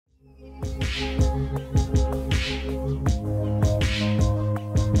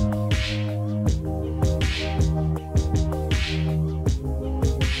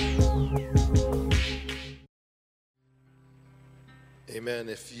Amen.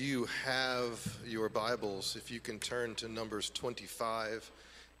 If you have your Bibles, if you can turn to Numbers 25.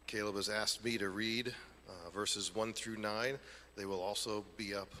 Caleb has asked me to read verses 1 through 9. They will also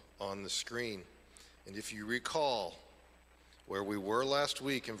be up on the screen. And if you recall where we were last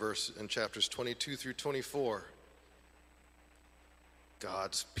week in chapters 22 through 24,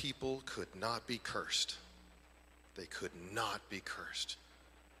 God's people could not be cursed. They could not be cursed.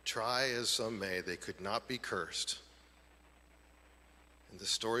 Try as some may, they could not be cursed. And the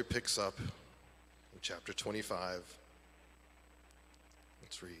story picks up in chapter 25.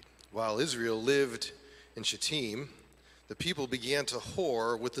 Let's read. While Israel lived in Shittim, the people began to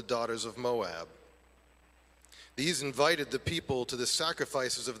whore with the daughters of Moab. These invited the people to the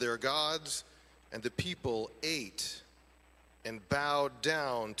sacrifices of their gods, and the people ate and bowed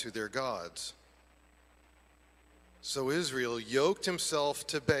down to their gods. So Israel yoked himself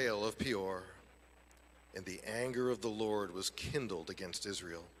to Baal of Peor, and the anger of the Lord was kindled against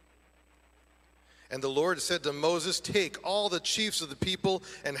Israel. And the Lord said to Moses, "Take all the chiefs of the people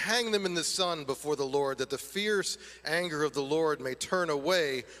and hang them in the sun before the Lord, that the fierce anger of the Lord may turn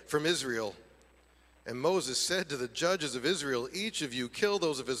away from Israel." And Moses said to the judges of Israel, "Each of you kill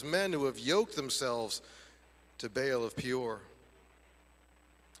those of his men who have yoked themselves to Baal of Peor."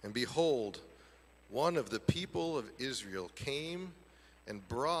 And behold, one of the people of Israel came and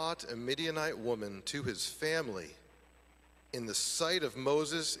brought a Midianite woman to his family in the sight of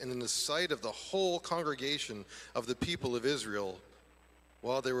Moses and in the sight of the whole congregation of the people of Israel,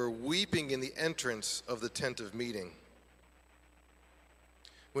 while they were weeping in the entrance of the tent of meeting.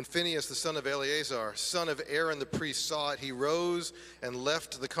 When Phinehas, the son of Eleazar, son of Aaron the priest, saw it, he rose and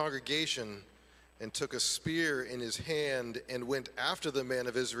left the congregation and took a spear in his hand and went after the man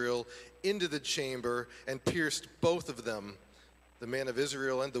of Israel into the chamber and pierced both of them, the man of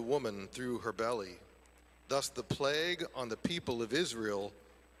Israel and the woman, through her belly. Thus the plague on the people of Israel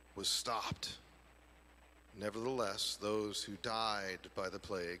was stopped. Nevertheless, those who died by the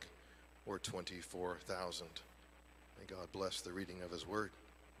plague were 24,000. May God bless the reading of his word.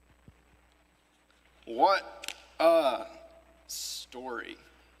 What a story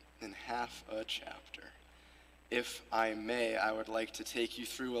in half a chapter. If I may, I would like to take you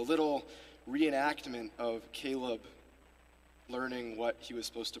through a little reenactment of Caleb learning what he was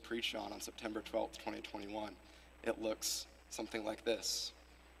supposed to preach on September 12th, 2021. It looks something like this.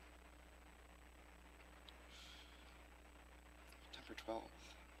 September 12th,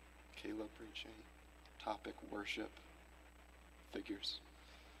 Caleb preaching, topic worship, figures.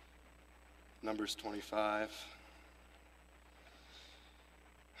 Numbers 25.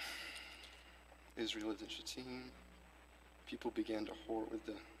 Israel lived in Shittim. People began to whore with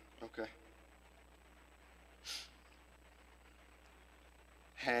the, okay.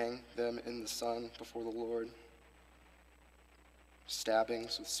 Hang them in the sun before the Lord.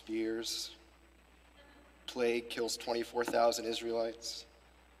 Stabbings with spears. Plague kills 24,000 Israelites.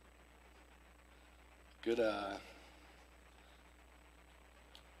 Good,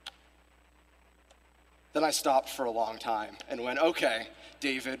 Then I stopped for a long time and went, okay,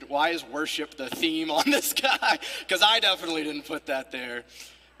 David, why is worship the theme on this guy? Because I definitely didn't put that there.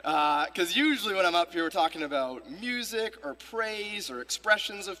 Because usually when I'm up here, we're talking about music or praise or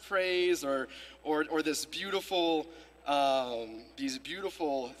expressions of praise or this beautiful, these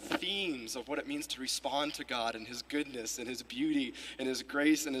beautiful themes of what it means to respond to God and his goodness and his beauty and his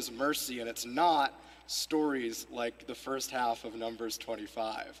grace and his mercy. And it's not stories like the first half of Numbers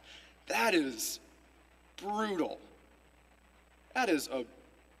 25. That is brutal. That is a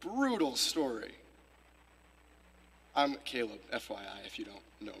brutal story. I'm Caleb, FYI, if you don't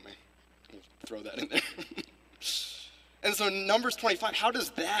know me. I'll throw that in there. And so Numbers 25, how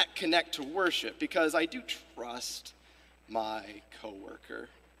does that connect to worship? Because I do trust my coworker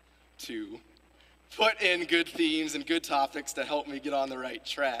to put in good themes and good topics to help me get on the right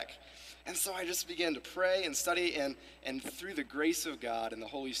track. And so I just began to pray and study, and through the grace of God and the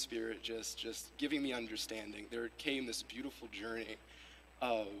Holy Spirit just giving me understanding, there came this beautiful journey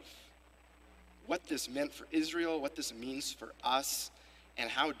of what this meant for Israel, what this means for us, and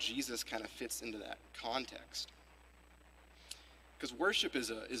how Jesus kind of fits into that context. Because worship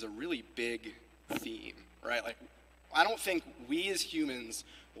is a really big theme, right? Like, I don't think we as humans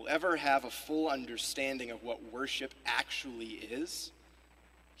will ever have a full understanding of what worship actually is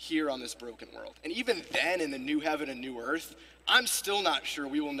here on this broken world. And even then, in the new heaven and new earth, I'm still not sure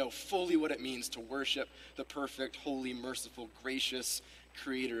we will know fully what it means to worship the perfect, holy, merciful, gracious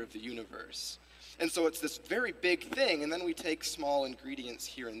creator of the universe. And so it's this very big thing, and then we take small ingredients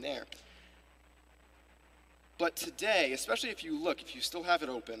here and there. But today, especially if you still have it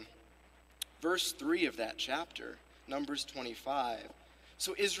open, verse 3 of that chapter, Numbers 25.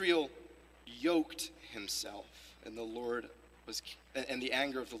 So Israel yoked himself, and the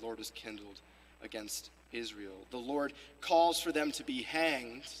anger of the Lord was kindled against Israel. The Lord calls for them to be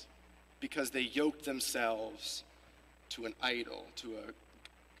hanged because they yoked themselves to an idol, to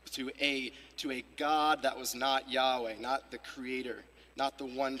a God that was not Yahweh, not the creator, not the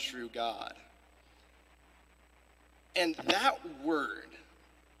one true God. And that word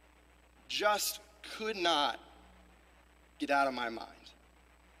just could not get out of my mind.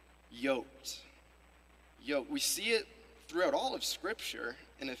 Yoked. We see it throughout all of Scripture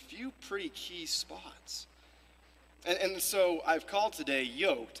in a few pretty key spots. And so I've called today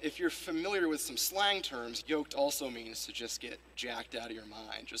yoked. If you're familiar with some slang terms, yoked also means to just get jacked out of your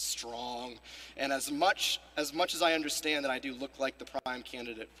mind, just strong. And as much as I understand that I do look like the prime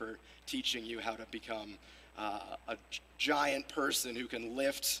candidate for teaching you how to become a giant person who can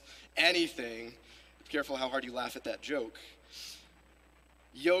lift anything, be careful how hard you laugh at that joke.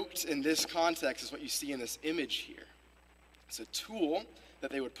 Yoked in this context is what you see in this image here. It's a tool that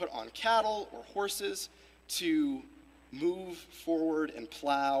they would put on cattle or horses to move forward and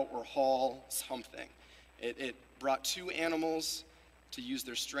plow or haul something. It brought two animals to use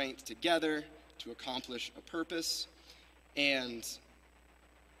their strength together to accomplish a purpose. And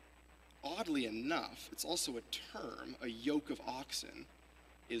oddly enough, it's also a term. A yoke of oxen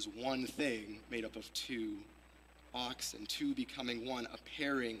is one thing made up of two oxen, two becoming one, a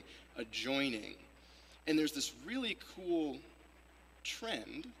pairing, a joining. And there's this really cool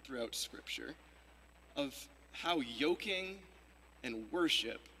trend throughout Scripture of how yoking and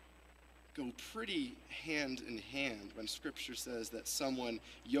worship go pretty hand in hand when Scripture says that someone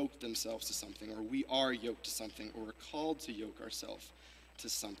yoked themselves to something, or we are yoked to something, or we're called to yoke ourselves to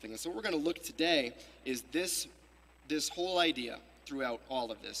something. And so what we're going to look today is this whole idea throughout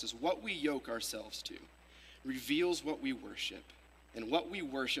all of this is what we yoke ourselves to reveals what we worship, and what we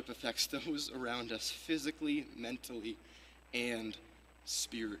worship affects those around us physically, mentally, and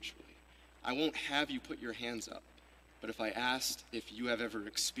spiritually. I won't have you put your hands up, but if I asked if you have ever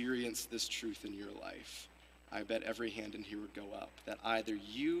experienced this truth in your life, I bet every hand in here would go up, that either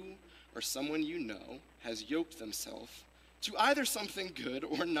you or someone you know has yoked themselves to either something good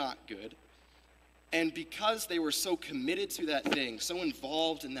or not good, and because they were so committed to that thing, so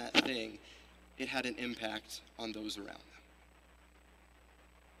involved in that thing, it had an impact on those around them.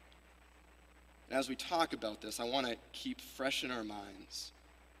 And as we talk about this, I want to keep fresh in our minds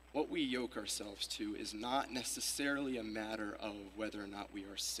what we yoke ourselves to is not necessarily a matter of whether or not we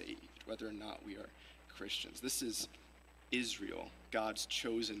are saved, whether or not we are Christians. This is Israel, God's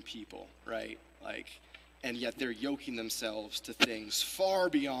chosen people, right? And yet they're yoking themselves to things far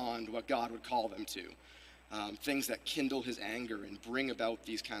beyond what God would call them to. Things that kindle his anger and bring about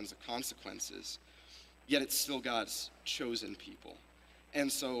these kinds of consequences. Yet it's still God's chosen people. And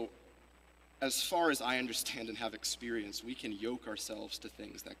so, as far as I understand and have experienced, we can yoke ourselves to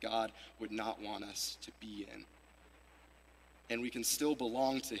things that God would not want us to be in. And we can still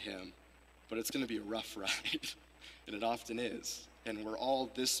belong to him, but it's going to be a rough ride. And it often is. And we're all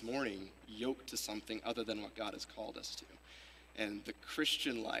this morning yoked to something other than what God has called us to. And the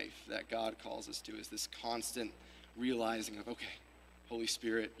Christian life that God calls us to is this constant realizing of, okay, Holy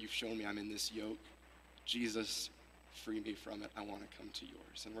Spirit, you've shown me I'm in this yoke. Jesus, free me from it. I want to come to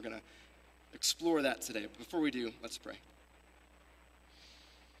yours. And we're going to explore that today. But before we do, let's pray.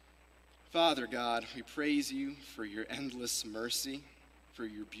 Father God, we praise you for your endless mercy, for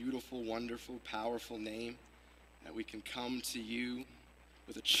your beautiful, wonderful, powerful name, that we can come to you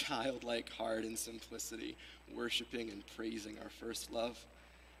with a childlike heart and simplicity, worshiping and praising our first love.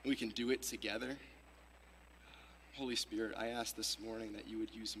 And we can do it together. Holy Spirit, I ask this morning that you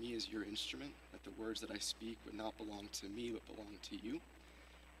would use me as your instrument, that the words that I speak would not belong to me, but belong to you.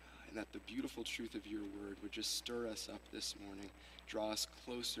 And that the beautiful truth of your word would just stir us up this morning, draw us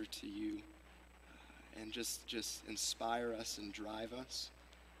closer to you, and just inspire us and drive us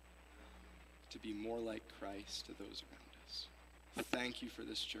to be more like Christ to those around us. Thank you for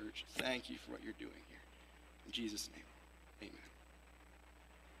this church. Thank you for what you're doing here. In Jesus' name, amen.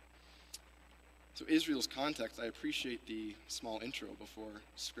 So Israel's context, I appreciate the small intro before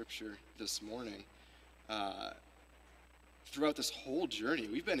Scripture this morning. Throughout this whole journey,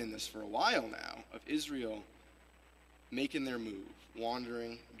 we've been in this for a while now, of Israel making their move,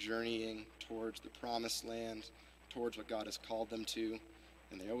 wandering, journeying towards the promised land, towards what God has called them to,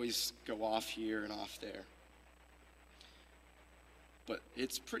 and they always go off here and off there. But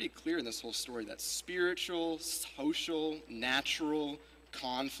it's pretty clear in this whole story that spiritual, social, natural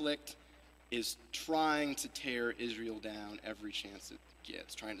conflict is trying to tear Israel down every chance it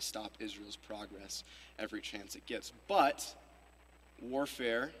gets, trying to stop Israel's progress every chance it gets. But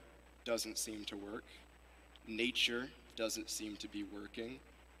warfare doesn't seem to work. Nature doesn't seem to be working.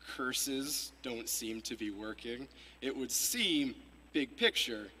 Curses don't seem to be working. It would seem, big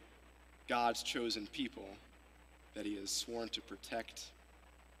picture, God's chosen people that he has sworn to protect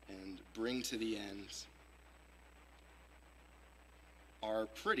and bring to the end are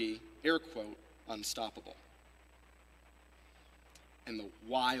pretty, air quote, unstoppable. And the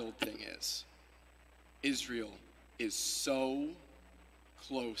wild thing is, Israel is so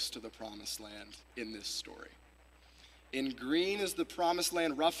close to the promised land in this story. In green is the promised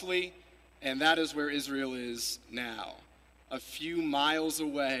land roughly, and that is where Israel is now, a few miles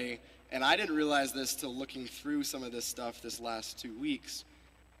away. And I didn't realize this till looking through some of this stuff this last 2 weeks.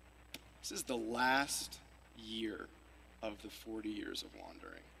 This is the last year of the 40 years of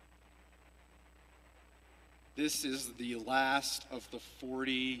wandering. This is the last of the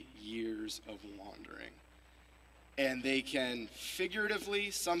 40 years of wandering. And they can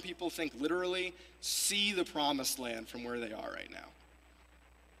figuratively, some people think literally, see the promised land from where they are right now.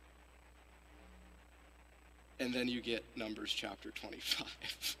 And then you get Numbers chapter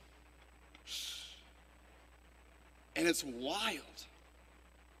 25. And it's wild.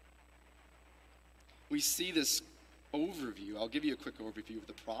 We see this overview. I'll give you a quick overview of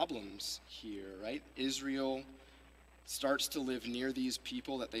the problems here, right? Israel starts to live near these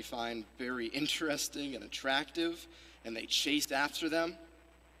people that they find very interesting and attractive, and they chase after them,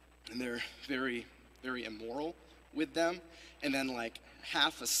 and they're very, very immoral with them. And then like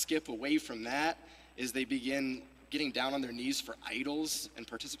half a skip away from that is they begin getting down on their knees for idols and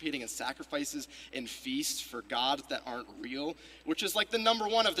participating in sacrifices and feasts for gods that aren't real, which is like the number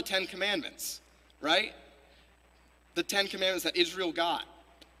one of the 10 Commandments, right? The 10 Commandments that Israel got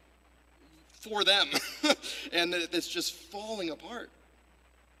for them. And it's just falling apart.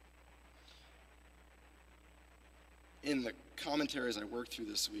 In the commentaries I worked through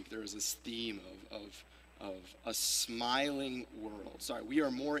this week, there was this theme of a smiling world. Sorry, we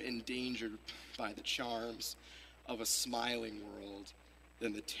are more endangered by the charms of a smiling world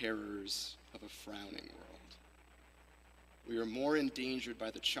than the terrors of a frowning world. We are more endangered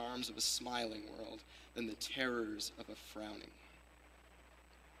by the charms of a smiling world than the terrors of a frowning world.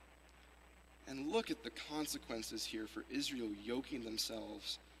 And look at the consequences here for Israel yoking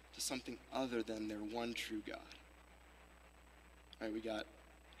themselves to something other than their one true God. All right, we got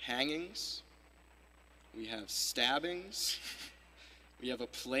hangings, we have stabbings, we have a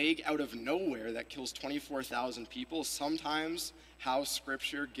plague out of nowhere that kills 24,000 people. Sometimes how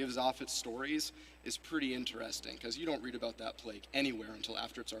Scripture gives off its stories is pretty interesting, because you don't read about that plague anywhere until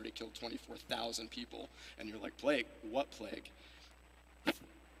after it's already killed 24,000 people. And you're like, plague? What plague?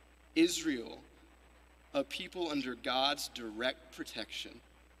 Israel, a people under God's direct protection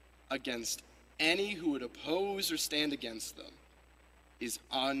against any who would oppose or stand against them, is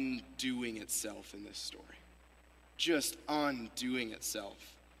undoing itself in this story. Just undoing itself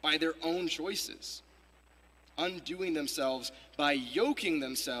by their own choices. Undoing themselves by yoking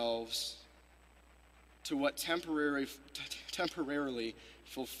themselves to what temporarily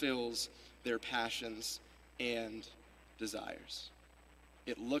fulfills their passions and desires.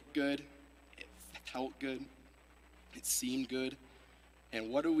 It looked good, it felt good, it seemed good.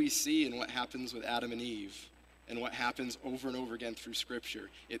 And what do we see in what happens with Adam and Eve? And what happens over and over again through Scripture?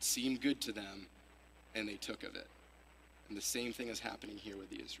 It seemed good to them, and they took of it. And the same thing is happening here with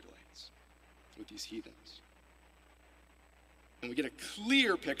the Israelites, with these heathens. And we get a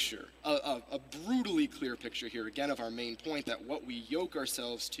clear picture, a brutally clear picture here, again, of our main point, that what we yoke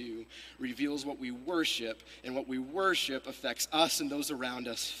ourselves to reveals what we worship, and what we worship affects us and those around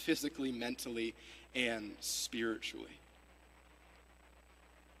us physically, mentally, and spiritually.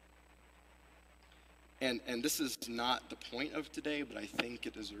 And this is not the point of today, but I think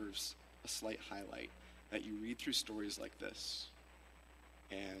it deserves a slight highlight, that you read through stories like this,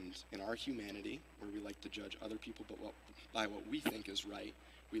 and in our humanity, where we like to judge other people by what we think is right,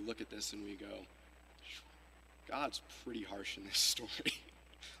 we look at this and we go, God's pretty harsh in this story.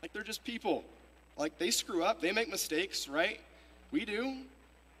 Like, they're just people. Like, they screw up, they make mistakes, right? We do.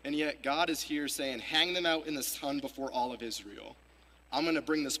 And yet God is here saying, hang them out in the sun before all of Israel. I'm going to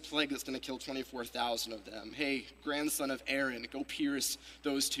bring this plague that's going to kill 24,000 of them. Hey, grandson of Aaron, go pierce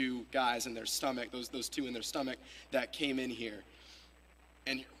those two guys in their stomach, those two in their stomach that came in here.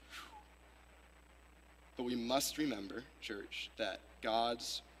 And but we must remember, church, that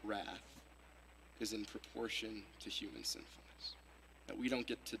God's wrath is in proportion to human sinfulness. that we don't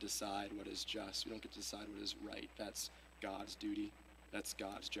get to decide what is just. We don't get to decide what is right. That's God's duty. That's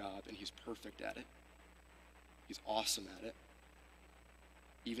God's job, and he's perfect at it. He's awesome at it.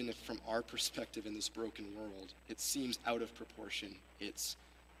 Even if from our perspective in this broken world, it seems out of proportion, it's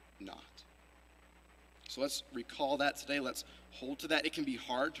not. So let's recall that today. Let's hold to that. It can be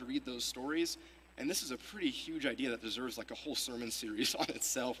hard to read those stories, and this is a pretty huge idea that deserves like a whole sermon series on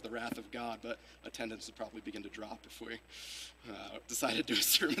itself, the wrath of God, but attendance would probably begin to drop if we decided to do a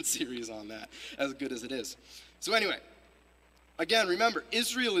sermon series on that, as good as it is. So anyway, again, remember,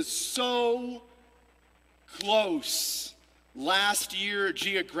 Israel is so close. Last year,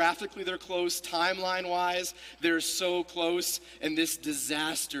 geographically, they're close. Timeline-wise, they're so close. And this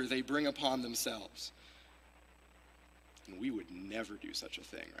disaster they bring upon themselves. And we would never do such a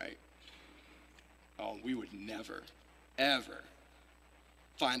thing, right? Oh, we would never, ever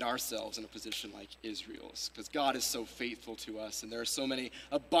find ourselves in a position like Israel's, because God is so faithful to us, and there are so many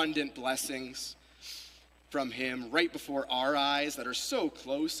abundant blessings from him right before our eyes that are so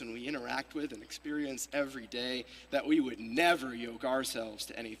close and we interact with and experience every day that we would never yoke ourselves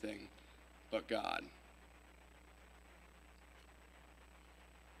to anything but God.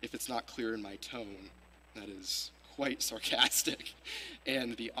 If it's not clear in my tone, that is quite sarcastic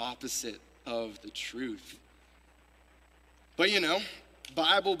and the opposite of the truth. But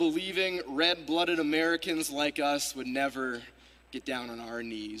Bible-believing, red-blooded Americans like us would never get down on our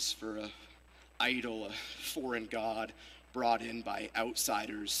knees for a idol, a foreign god brought in by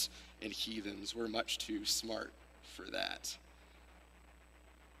outsiders and heathens. We're much too smart for that.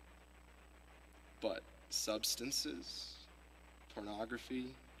 But substances,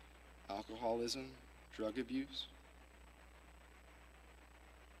 pornography, alcoholism, drug abuse,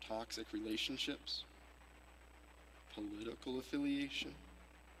 toxic relationships, political affiliation,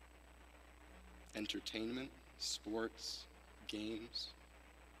 entertainment, sports, games,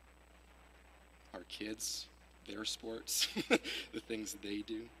 our kids, their sports, the things they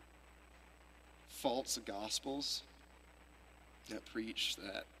do. False gospels that preach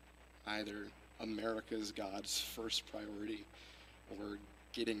that either America's God's first priority or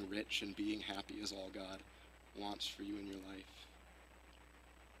getting rich and being happy is all God wants for you in your life.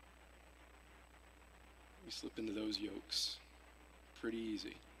 We slip into those yokes pretty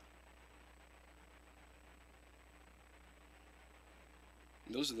easy.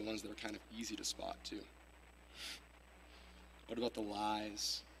 And those are the ones that are kind of easy to spot too. What about the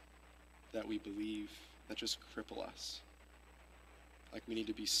lies that we believe that just cripple us? Like we need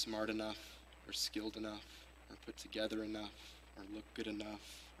to be smart enough or skilled enough or put together enough or look good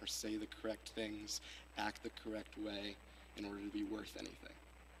enough or say the correct things, act the correct way in order to be worth anything.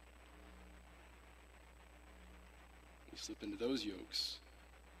 We slip into those yokes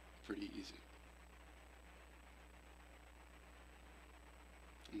pretty easy.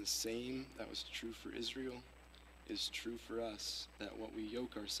 And the same that was true for Israel is true for us, that what we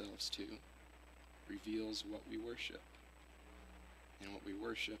yoke ourselves to reveals what we worship. And what we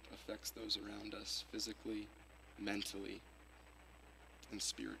worship affects those around us physically, mentally, and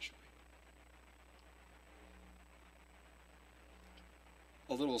spiritually.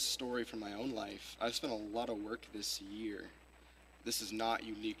 A little story from my own life. I've spent a lot of work this year. This is not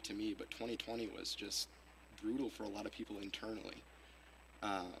unique to me, but 2020 was just brutal for a lot of people internally.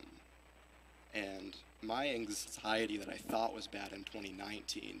 And my anxiety that I thought was bad in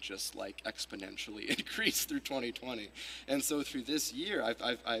 2019 just like exponentially increased through 2020. And so through this year,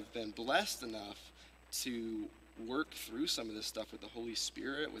 I've been blessed enough to work through some of this stuff with the Holy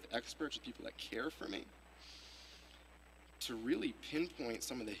Spirit, with experts, with people that care for me, to really pinpoint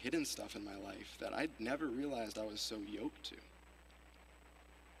some of the hidden stuff in my life that I'd never realized I was so yoked to.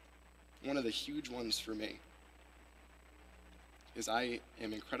 One of the huge ones for me is I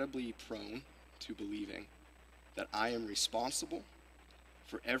am incredibly prone to believing that I am responsible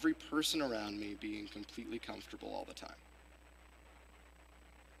for every person around me being completely comfortable all the time.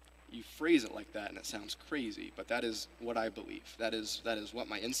 You phrase it like that and it sounds crazy, but that is what I believe. That is what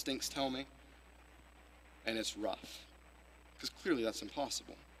my instincts tell me, and it's rough, because clearly that's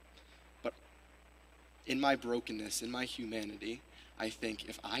impossible. But in my brokenness, in my humanity, I think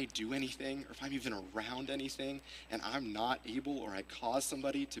if I do anything, or if I'm even around anything, and I'm not able, or I cause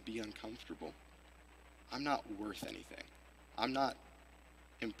somebody to be uncomfortable, I'm not worth anything. I'm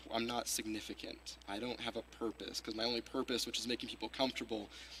not significant. I don't have a purpose, because my only purpose, which is making people comfortable,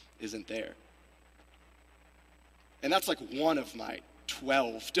 isn't there. And that's like one of my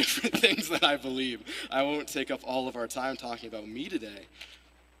 12 different things that I believe. I won't take up all of our time talking about me today,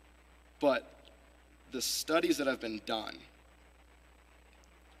 but the studies that have been done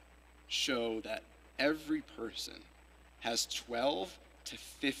show that every person has 12 to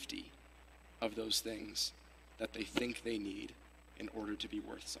 50 of those things that they think they need in order to be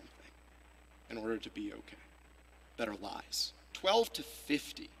worth something, in order to be okay, that are lies. 12 to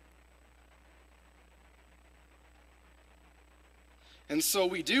 50. And so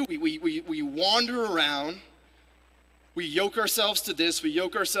we wander around. We yoke ourselves to this, we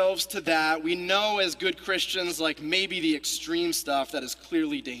yoke ourselves to that. We know as good Christians, like maybe the extreme stuff that is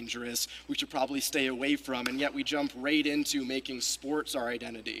clearly dangerous, we should probably stay away from, and yet we jump right into making sports our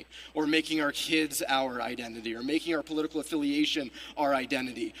identity, or making our kids our identity, or making our political affiliation our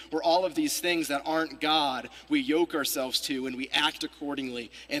identity, or all of these things that aren't God, we yoke ourselves to and we act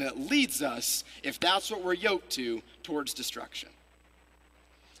accordingly, and it leads us, if that's what we're yoked to, towards destruction.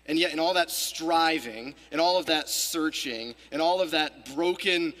 And yet in all that striving, and all of that searching, and all of that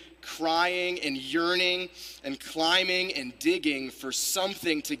broken crying and yearning and climbing and digging for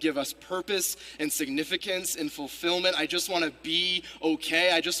something to give us purpose and significance and fulfillment, I just want to be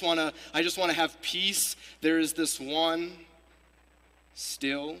okay. I just want to have peace. There is this one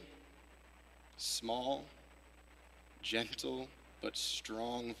still, small, gentle, but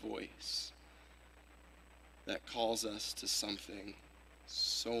strong voice that calls us to something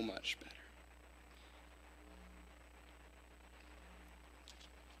so much better.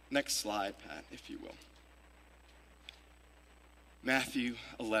 Next slide, Pat, if you will. Matthew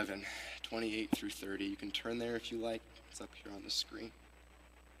 11, 28 through 30. You can turn there if you like. It's up here on the screen.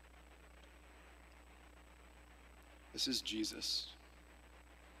 This is Jesus.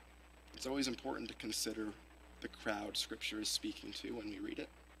 It's always important to consider the crowd Scripture is speaking to when we read it.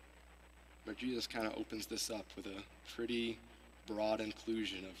 But Jesus kind of opens this up with a pretty broad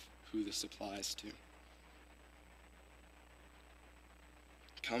inclusion of who this applies to.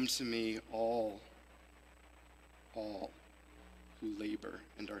 Come to me, all who labor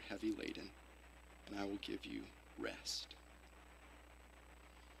and are heavy laden, and I will give you rest.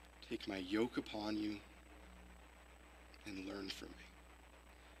 Take my yoke upon you and learn from me.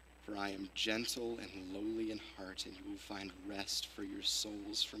 For I am gentle and lowly in heart, and you will find rest for your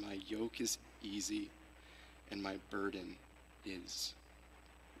souls. For my yoke is easy, and my burden is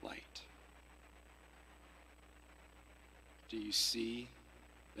light. Do you see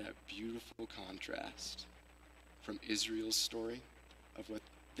that beautiful contrast from Israel's story of what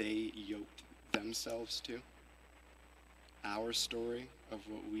they yoked themselves to, our story of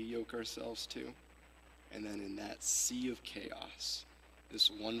what we yoke ourselves to, and then in that sea of chaos,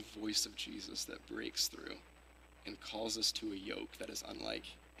 this one voice of Jesus that breaks through and calls us to a yoke that is unlike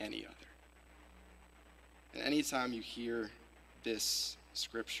any other. And anytime you hear this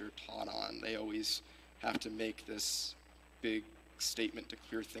scripture taught on, they always have to make this big statement to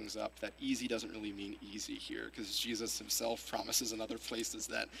clear things up that easy doesn't really mean easy here, because Jesus himself promises in other places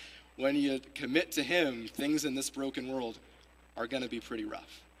that when you commit to him, things in this broken world are going to be pretty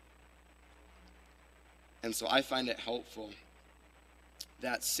rough. And so I find it helpful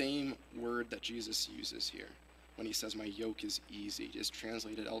that same word that Jesus uses here when he says my yoke is easy is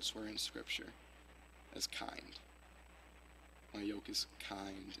translated elsewhere in Scripture as kind. My yoke is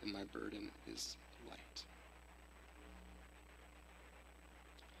kind and my burden is light.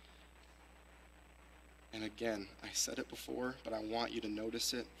 And again, I said it before, but I want you to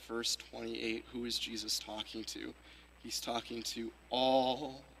notice it. Verse 28, who is Jesus talking to? He's talking to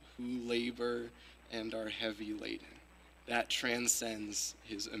all who labor and are heavy laden. That transcends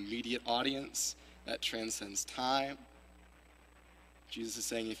his immediate audience. That transcends time. Jesus is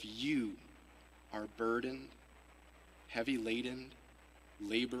saying, if you are burdened, heavy laden,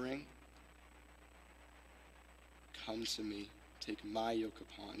 laboring, come to me, take my yoke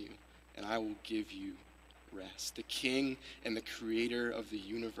upon you, and I will give you rest. The King and the Creator of the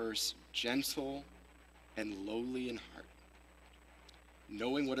universe, gentle and lowly in heart,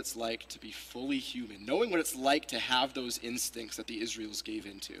 knowing what it's like to be fully human, knowing what it's like to have those instincts that the Israelites gave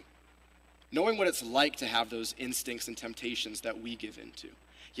into, knowing what it's like to have those instincts and temptations that we give into,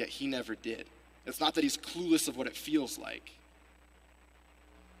 yet he never did. It's not that he's clueless of what it feels like.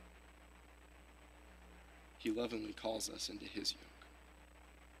 He lovingly calls us into his yoke.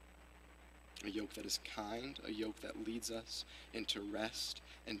 A yoke that is kind, a yoke that leads us into rest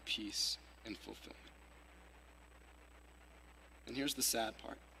and peace and fulfillment. And here's the sad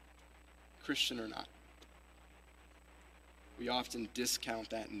part, Christian or not, we often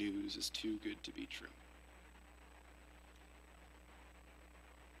discount that news as too good to be true.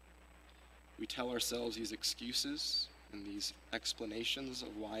 We tell ourselves these excuses and these explanations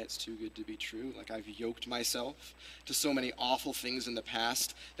of why it's too good to be true. Like, I've yoked myself to so many awful things in the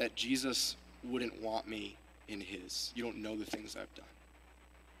past that Jesus wouldn't want me in his. You don't know the things I've done.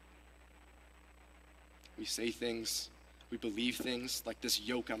 We say things We believe things like this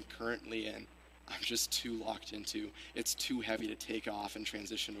yoke I'm currently in, I'm just too locked into. It's too heavy to take off and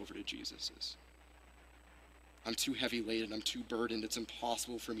transition over to Jesus's. I'm too heavy laden, I'm too burdened, it's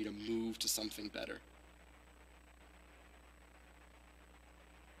impossible for me to move to something better.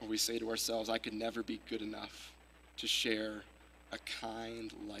 Or we say to ourselves, I could never be good enough to share a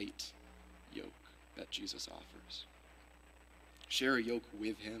kind, light yoke that Jesus offers. Share a yoke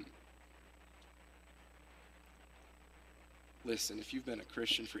with him. Listen, if you've been a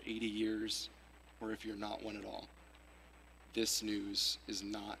Christian for 80 years, or if you're not one at all, this news is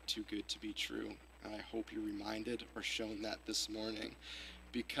not too good to be true. And I hope you're reminded or shown that this morning.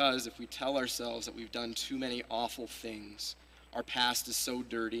 Because if we tell ourselves that we've done too many awful things, our past is so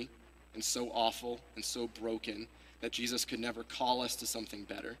dirty and so awful and so broken that Jesus could never call us to something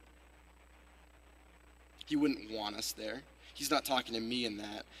better. He wouldn't want us there. He's not talking to me in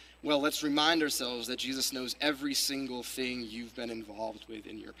that. Well, let's remind ourselves that Jesus knows every single thing you've been involved with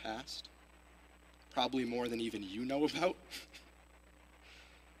in your past. Probably more than even you know about.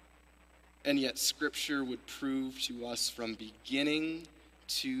 And yet Scripture would prove to us from beginning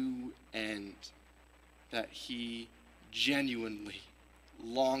to end that he genuinely,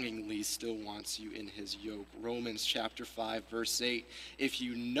 longingly still wants you in his yoke. Romans chapter 5, verse 8. If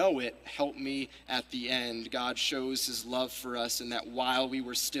you know it, help me at the end. God shows his love for us in that while we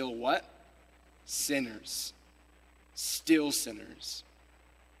were still what? Sinners. Still sinners.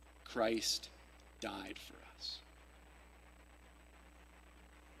 Christ died for us.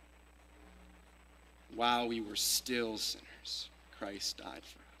 While we were still sinners, Christ died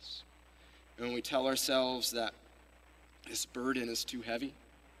for us. And when we tell ourselves that this burden is too heavy,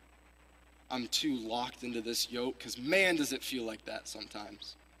 I'm too locked into this yoke, because man, does it feel like that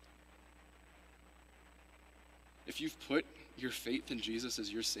sometimes. If you've put your faith in Jesus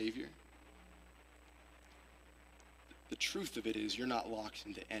as your Savior, the truth of it is you're not locked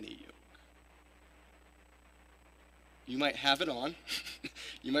into any yoke. You might have it on,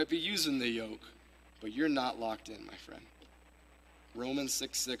 you might be using the yoke, but you're not locked in, my friend. Romans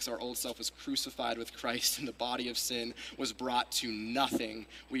 6:6, our old self was crucified with Christ, and the body of sin was brought to nothing.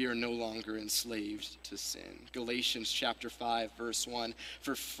 We are no longer enslaved to sin. Galatians chapter 5, verse 1,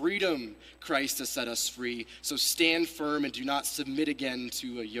 for freedom Christ has set us free, so stand firm and do not submit again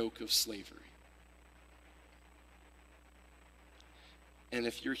to a yoke of slavery. And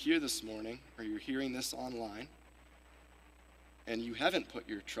if you're here this morning, or you're hearing this online, and you haven't put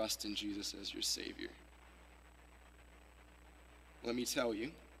your trust in Jesus as your Savior, let me tell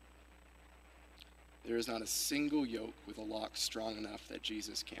you, there is not a single yoke with a lock strong enough that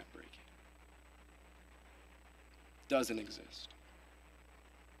Jesus can't break it. Doesn't exist.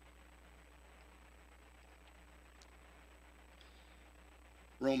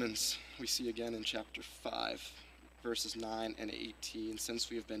 Romans, we see again in chapter 5, verses 9 and 18,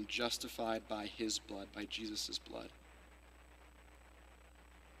 since we have been justified by his blood, by Jesus' blood.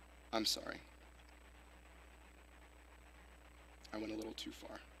 I'm sorry. I went a little too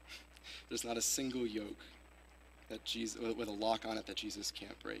far. There's not a single yoke that Jesus, with a lock on it that Jesus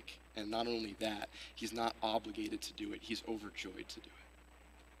can't break. And not only that, he's not obligated to do it. He's overjoyed to do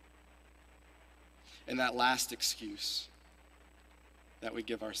it. And that last excuse that we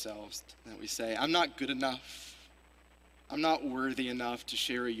give ourselves, that we say, I'm not good enough. I'm not worthy enough to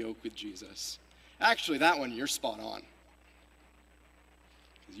share a yoke with Jesus. Actually, that one, you're spot on.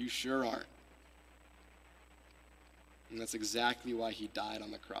 Because you sure aren't. And that's exactly why he died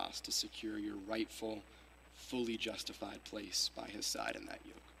on the cross, to secure your rightful, fully justified place by his side in that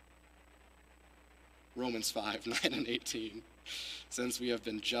yoke. Romans 5, 9 and 18. Since we have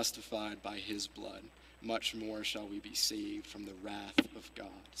been justified by his blood, much more shall we be saved from the wrath of God.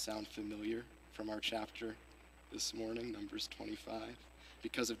 Sound familiar from our chapter this morning, Numbers 25?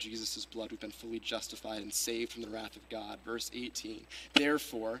 Because of Jesus' blood, we've been fully justified and saved from the wrath of God. Verse 18.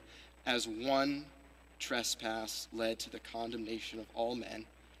 Therefore, as one trespass led to the condemnation of all men,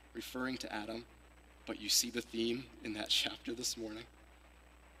 referring to Adam, but you see the theme in that chapter this morning.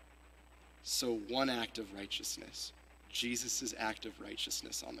 So one act of righteousness, Jesus' act of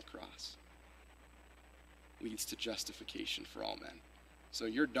righteousness on the cross, leads to justification for all men. So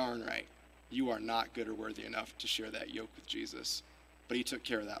you're darn right. You are not good or worthy enough to share that yoke with Jesus, but he took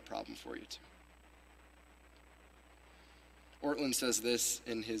care of that problem for you too. Ortlund says this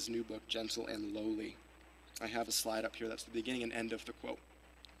in his new book, Gentle and Lowly. I have a slide up here that's the beginning and end of the quote.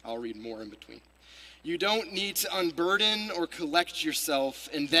 I'll read more in between. You don't need to unburden or collect yourself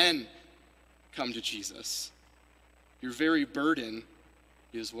and then come to Jesus. Your very burden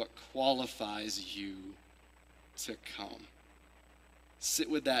is what qualifies you to come.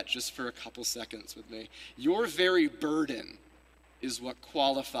 Sit with that just for a couple seconds with me. Your very burden is what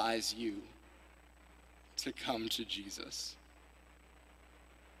qualifies you to come to Jesus.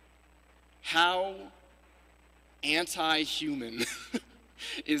 How anti-human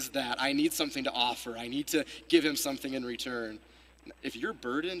is that? I need something to offer. I need to give him something in return. If you're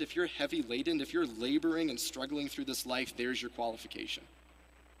burdened, if you're heavy laden, if you're laboring and struggling through this life, there's your qualification.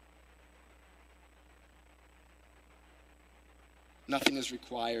 Nothing is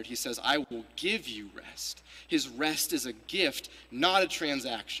required. He says, I will give you rest. His rest is a gift, not a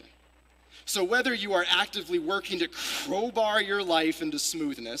transaction. So whether you are actively working to crowbar your life into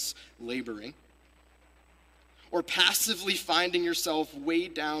smoothness, laboring, or passively finding yourself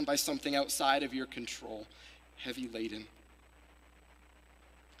weighed down by something outside of your control, heavy laden,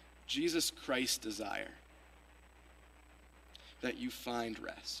 Jesus Christ's desire that you find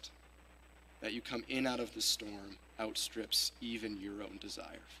rest, that you come in out of the storm, outstrips even your own desire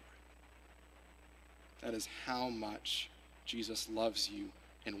for it. That is how much Jesus loves you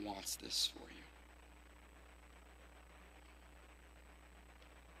and wants this for you.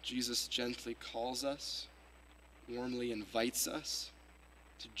 Jesus gently calls us, warmly invites us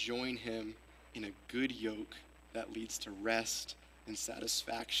to join him in a good yoke that leads to rest and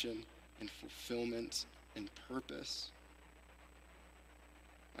satisfaction and fulfillment and purpose.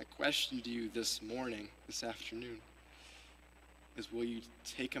 My question to you this morning, this afternoon, is will you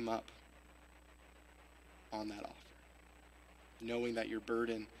take him up on that offer, knowing that your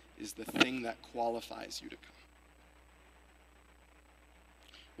burden is the thing that qualifies you to come?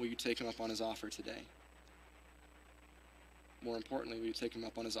 Will you take him up on his offer today? More importantly, will you take him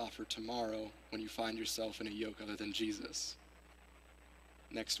up on his offer tomorrow when you find yourself in a yoke other than Jesus?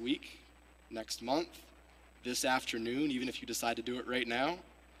 Next week, next month, this afternoon, even if you decide to do it right now,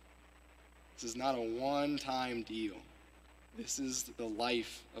 this is not a one-time deal. This is the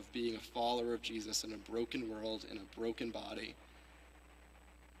life of being a follower of Jesus in a broken world, in a broken body,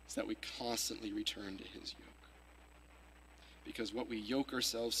 is that we constantly return to his yoke. Because what we yoke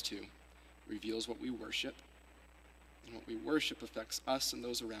ourselves to reveals what we worship, and what we worship affects us and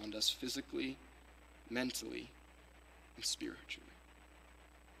those around us physically, mentally, and spiritually.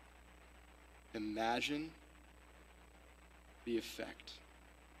 Imagine the effect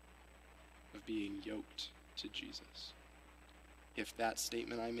of being yoked to Jesus. If that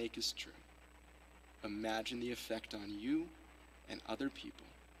statement I make is true, imagine the effect on you and other people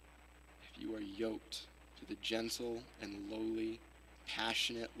if you are yoked to the gentle and lowly,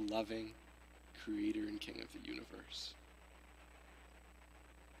 passionate, loving Creator and King of the universe.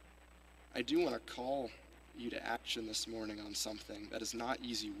 I do want to call you to action this morning on something that is not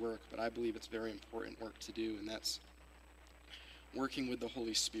easy work, but I believe it's very important work to do, and that's working with the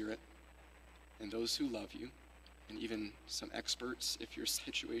Holy Spirit and those who love you, and even some experts if your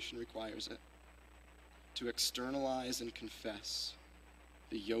situation requires it, to externalize and confess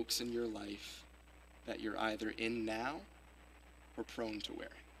the yokes in your life that you're either in now or prone to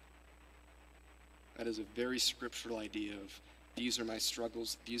wearing. That is a very scriptural idea of these are my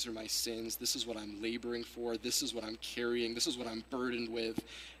struggles, these are my sins, this is what I'm laboring for, this is what I'm carrying, this is what I'm burdened with.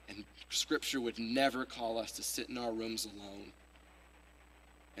 And Scripture would never call us to sit in our rooms alone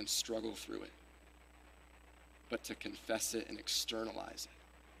and struggle through it, but to confess it and externalize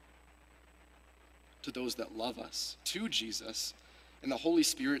it to those that love us, to Jesus. And the Holy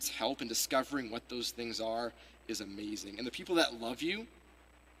Spirit's help in discovering what those things are is amazing. And the people that love you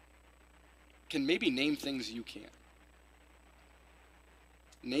can maybe name things you can't.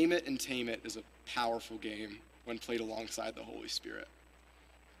 Name it and tame it is a powerful game when played alongside the Holy Spirit,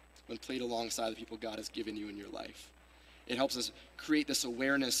 when played alongside the people God has given you in your life. It helps us create this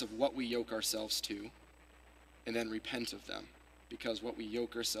awareness of what we yoke ourselves to and then repent of them, because what we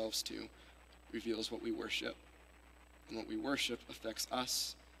yoke ourselves to reveals what we worship, and what we worship affects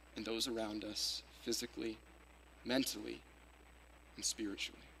us and those around us physically, mentally, and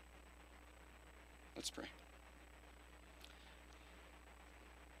spiritually. Let's pray.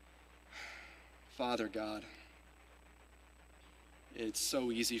 Father God, it's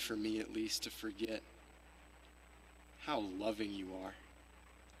so easy for me at least to forget how loving you are,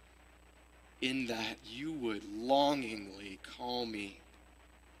 in that you would longingly call me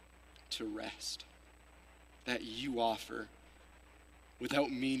to rest, that you offer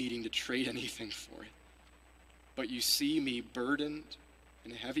without me needing to trade anything for it. But you see me burdened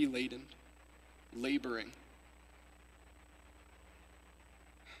and heavy laden, laboring,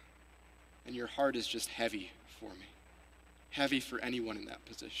 and your heart is just heavy for me, heavy for anyone in that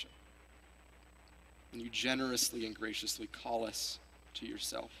position. And you generously and graciously call us to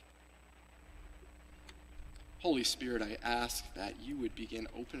yourself. Holy Spirit, I ask that you would begin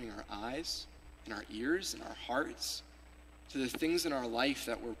opening our eyes and our ears and our hearts to the things in our life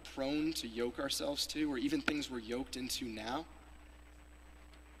that we're prone to yoke ourselves to, or even things we're yoked into now,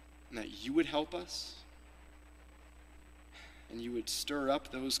 and that you would help us, and you would stir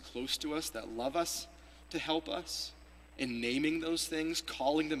up those close to us that love us to help us in naming those things,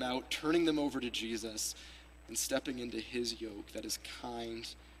 calling them out, turning them over to Jesus, and stepping into his yoke that is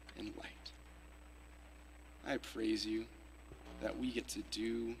kind and light. I praise you that we get to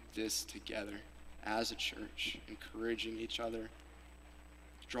do this together as a church, encouraging each other,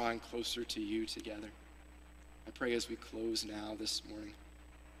 drawing closer to you together. I pray as we close now this morning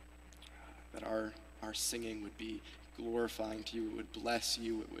that our singing would be glorifying to you, it would bless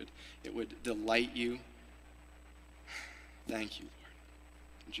you, it would delight you. Thank you, Lord.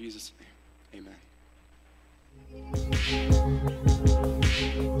 In Jesus' name,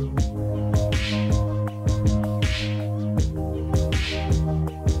 amen.